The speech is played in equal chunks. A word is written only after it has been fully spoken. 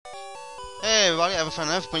everybody, I have a fun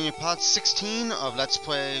enough bringing you part 16 of Let's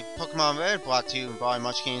Play Pokemon Red, brought to you by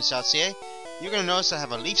MuchGames.ca. You're going to notice I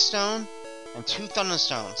have a Leaf Stone and 2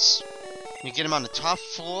 Thunderstones. You get them on the top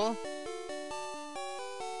floor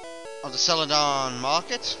of the Celadon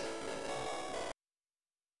Market.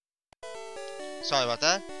 Sorry about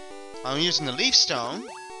that. I'm using the Leaf Stone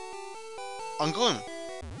on Gloom.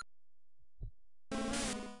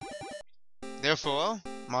 Therefore,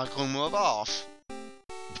 my Gloom will evolve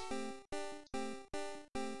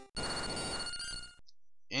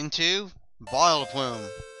into Vileplume.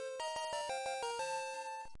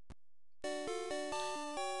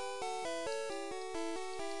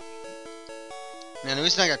 Now the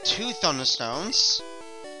reason I got 2 Thunderstones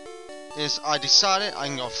is I decided I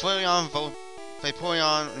can go Flareon,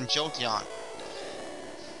 Vaporeon, and Jolteon.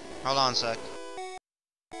 Hold on a sec.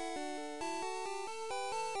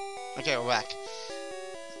 Okay, we're back.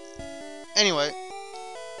 Anyway,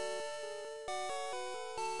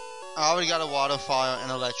 I already got a Water, Fire,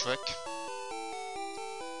 and Electric.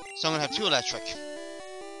 So I'm gonna have 2 Electric.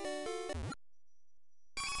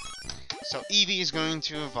 So Eevee is going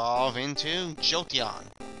to evolve into Jolteon.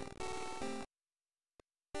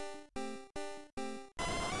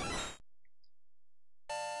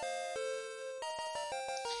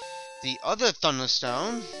 The other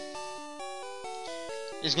Thunderstone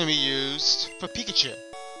is going to be used for Pikachu,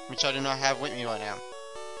 which I do not have with me right now.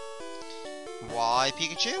 Why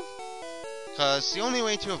Pikachu? Because the only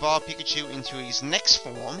way to evolve Pikachu into his next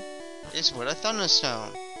form is with a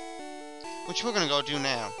Thunderstone, which we're going to go do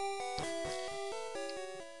now.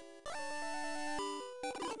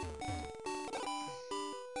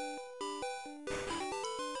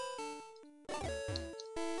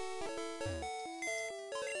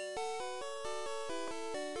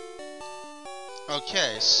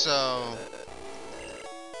 Okay, so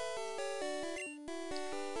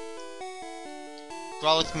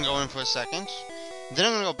Growlithe can go in for a second. Then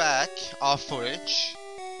I'm gonna go back off footage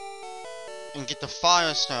and get the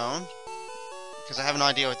Firestone because I have an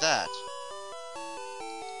idea with that.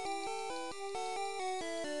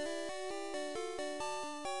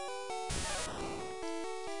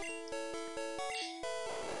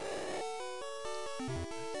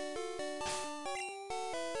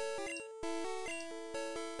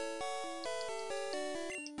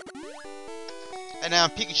 And now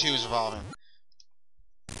Pikachu is evolving.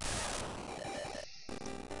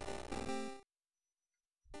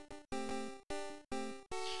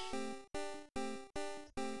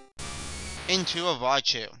 Into a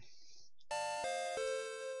Raichu.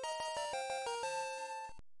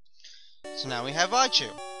 So now we have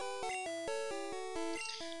Raichu.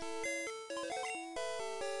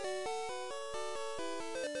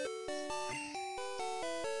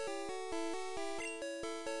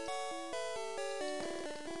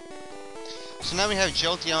 So now we have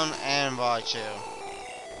Jolteon and Raichu.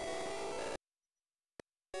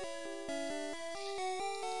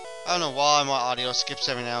 I don't know why my audio skips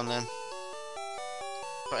every now and then.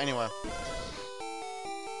 But anyway.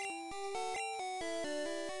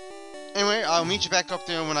 Anyway, I'll meet you back up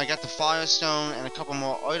there when I get the Firestone and a couple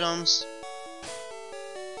more items.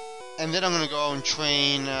 And then I'm gonna go and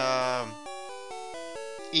train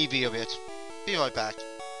Eevee a bit. Be right back.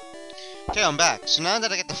 Okay, I'm back. So now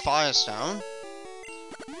that I get the Firestone,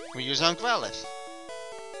 we use on Growlithe.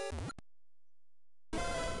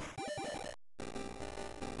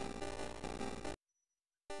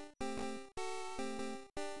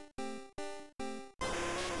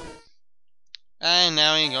 And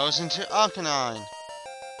now he goes into Arcanine.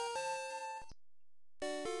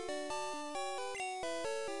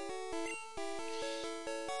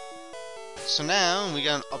 So now we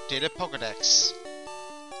got an updated Pokédex.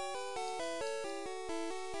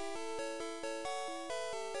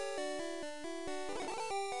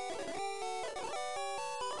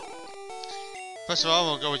 First of all,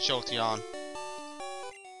 we'll go with Jolteon.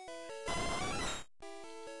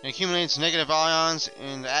 It accumulates negative ions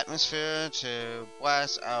in the atmosphere to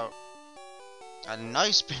blast out a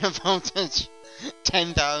nice bit of voltage.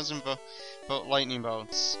 10,000 lightning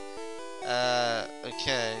bolts.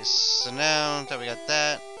 Okay, so now that we got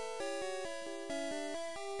that,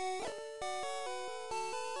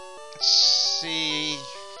 let's see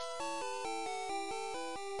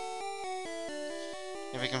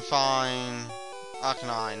if we can find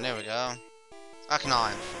Arcanine. There we go.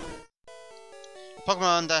 Arcanine. A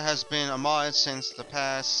Pokemon that has been admired since the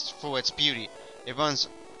past for its beauty. It runs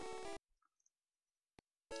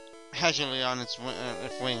agilely on its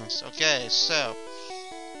wings. Okay, so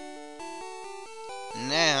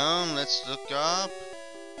now let's look up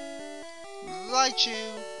Raichu.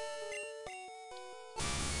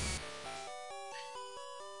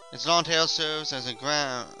 Its long tail serves as a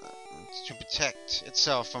ground to protect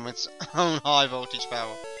itself from its own high voltage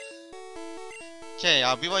power. Okay,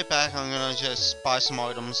 I'll be right back. I'm gonna just buy some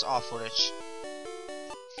items off footage.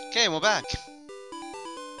 Okay, we're back.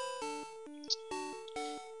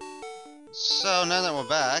 So now that we're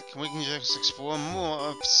back, we can just explore more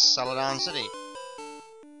of Celadon City.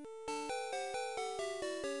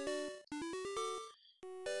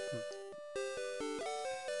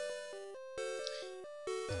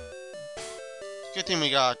 Good thing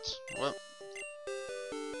we got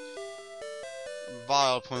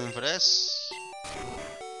Vile Plume for this.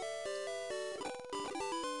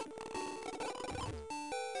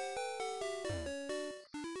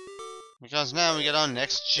 Because now we get our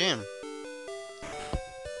next gym.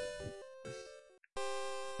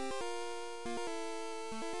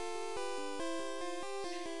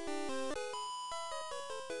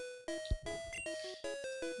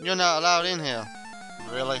 You're not allowed in here.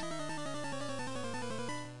 Really?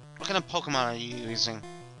 What kind of Pokemon are you using?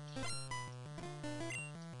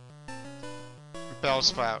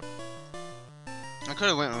 Bellsprout. I could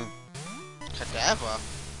have went with Kadabra.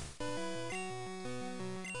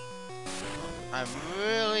 I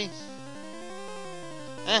really...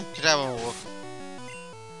 Kadabra will work.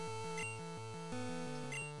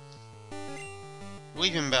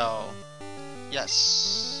 Weeping Bell.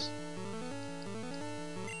 Yes.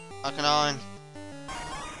 Arcanine.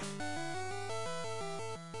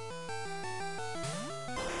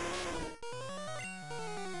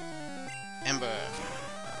 Ember.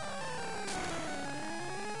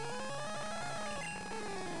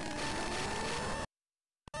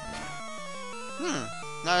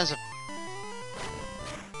 Now there's a...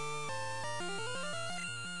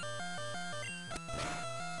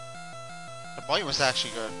 The bite was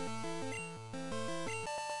actually good.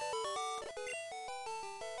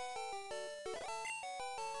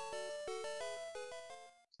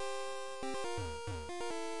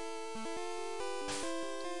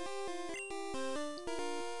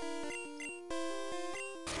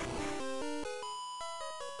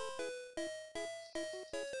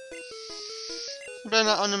 Better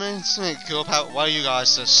not underestimate girl power. Why are you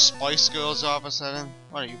guys the Spice Girls all of a sudden?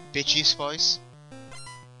 What are you, bitchy Spice?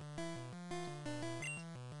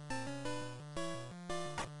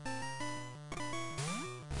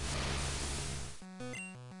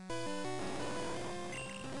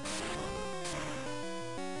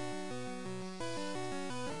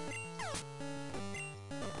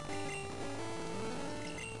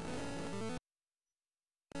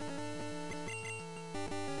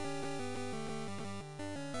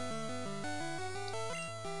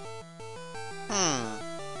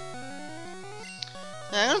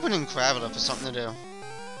 Yeah, I'm gonna put in Graveler for something to do.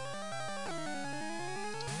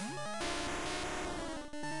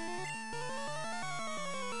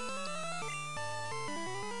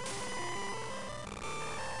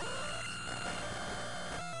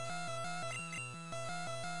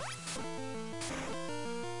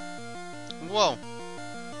 Whoa.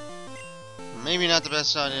 Maybe not the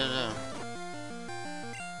best idea to do.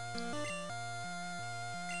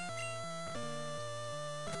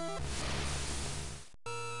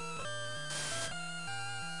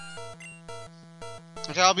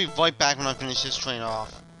 Okay, I'll be right back when I finish this train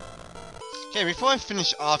off. Okay, before I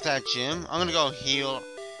finish off that gym, I'm gonna go heal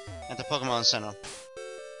at the Pokemon Center.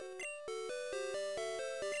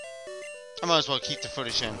 I might as well keep the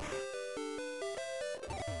footage in.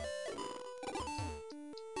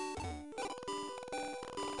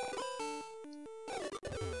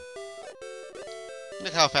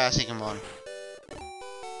 Look how fast he can run.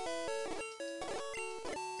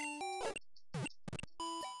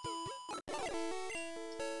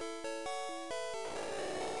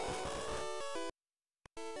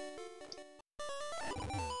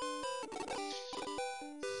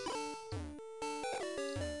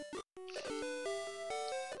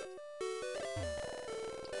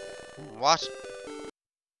 What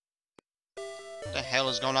the hell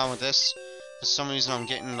is going on with this? For some reason I'm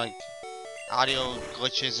getting like audio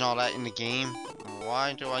glitches and all that in the game.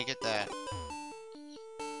 Why do I get that?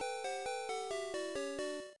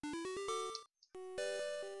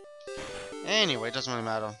 Anyway, it doesn't really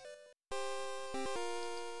matter.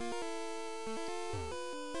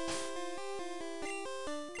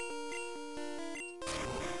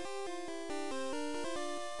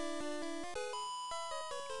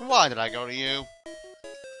 Why did I go to you?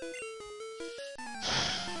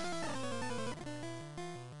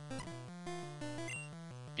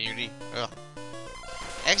 Beauty. Ugh.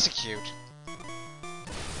 Execute.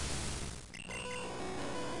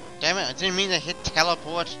 Damn it, I didn't mean to hit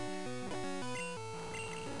teleport.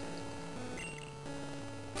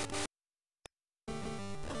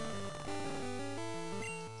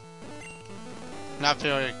 Not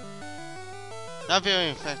very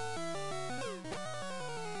effective.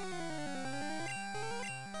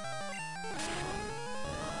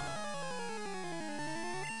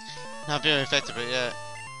 Not very effective, but yeah.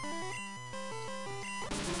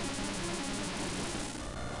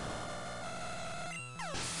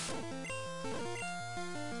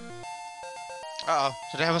 Uh-oh,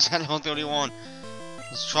 so that was animal 31.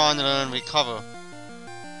 He's trying to learn recover.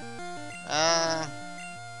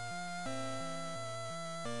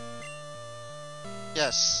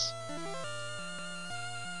 Yes.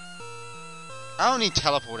 I don't need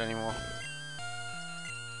teleport anymore.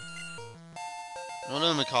 No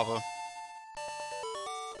learn recover.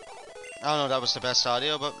 I don't know if that was the best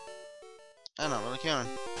idea, but I'm not really caring.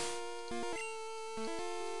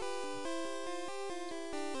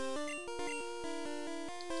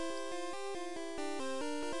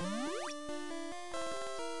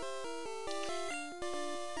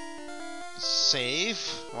 Save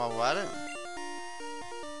while we're at it.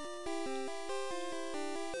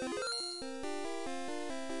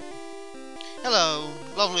 Hello,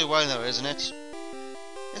 lovely weather, isn't it?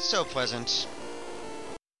 It's so pleasant.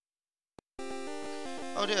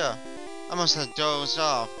 Oh dear, I must have dozed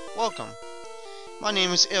off. Welcome. My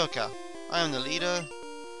name is Erika. I am the leader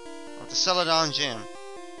of the Celadon Gym.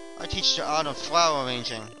 I teach the art of flower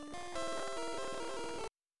arranging.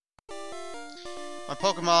 My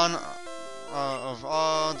Pokémon of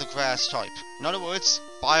all the grass type. In other words,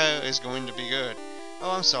 fire is going to be good.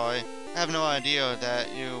 Oh, I'm sorry. I have no idea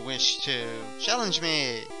that you wish to challenge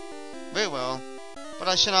me. Very well, but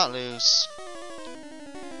I shall not lose.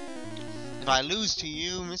 If I lose to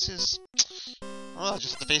you, Mrs. Well, I'll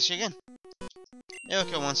just have to face you again.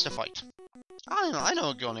 Erika wants to fight. I know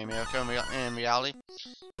a girl named Erika in reality.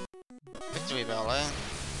 Victory bell, eh?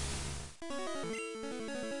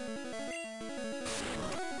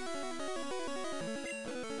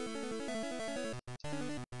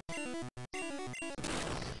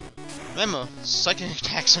 Remember, psychic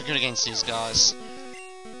attacks are good against these guys.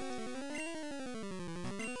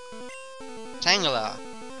 Tangela.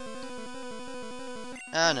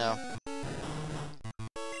 Ah, no.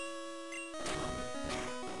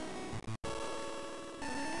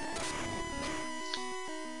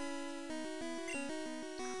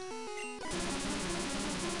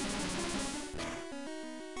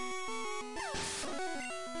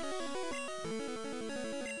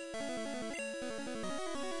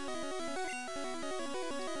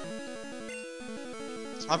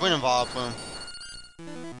 I'll bring in Vileplume.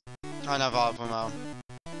 I know Vileplume out.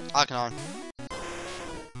 Arcanon.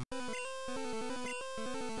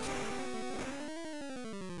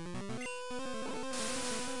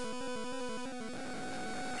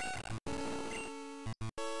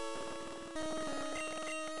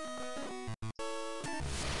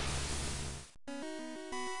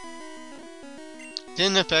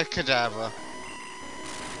 Didn't affect Kadabra.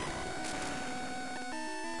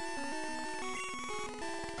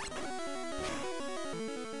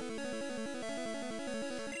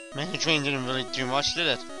 Mega Drain didn't really do much, did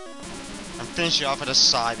it? I'm finishing off with a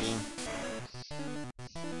Psybeam.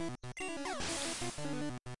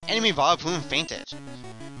 Enemy Vileplume fainted.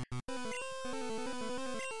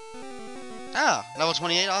 Ah, level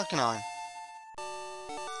 28 Arcanon.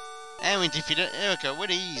 And we defeated Erika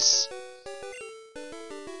with ease.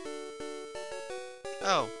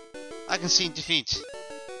 Oh, I can see defeat.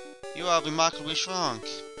 You are remarkably strong.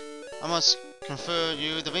 I must confer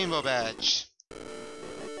you the Rainbow Badge.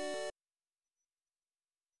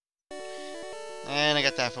 And I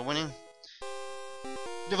got that for winning.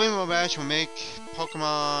 The Rainbow Badge will make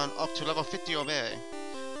Pokemon up to level 50 obey.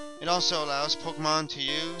 It also allows Pokemon to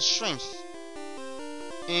use Strength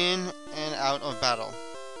in and out of battle.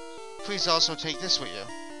 Please also take this with you.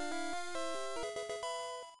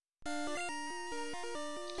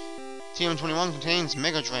 TM21 contains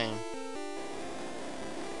Mega Drain.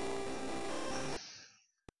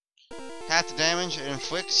 Half the damage it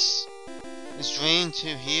inflicts is drained to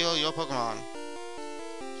heal your Pokemon.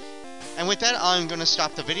 And with that, I'm going to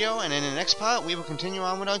stop the video, and in the next part, we will continue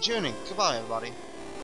on with our journey. Goodbye, everybody.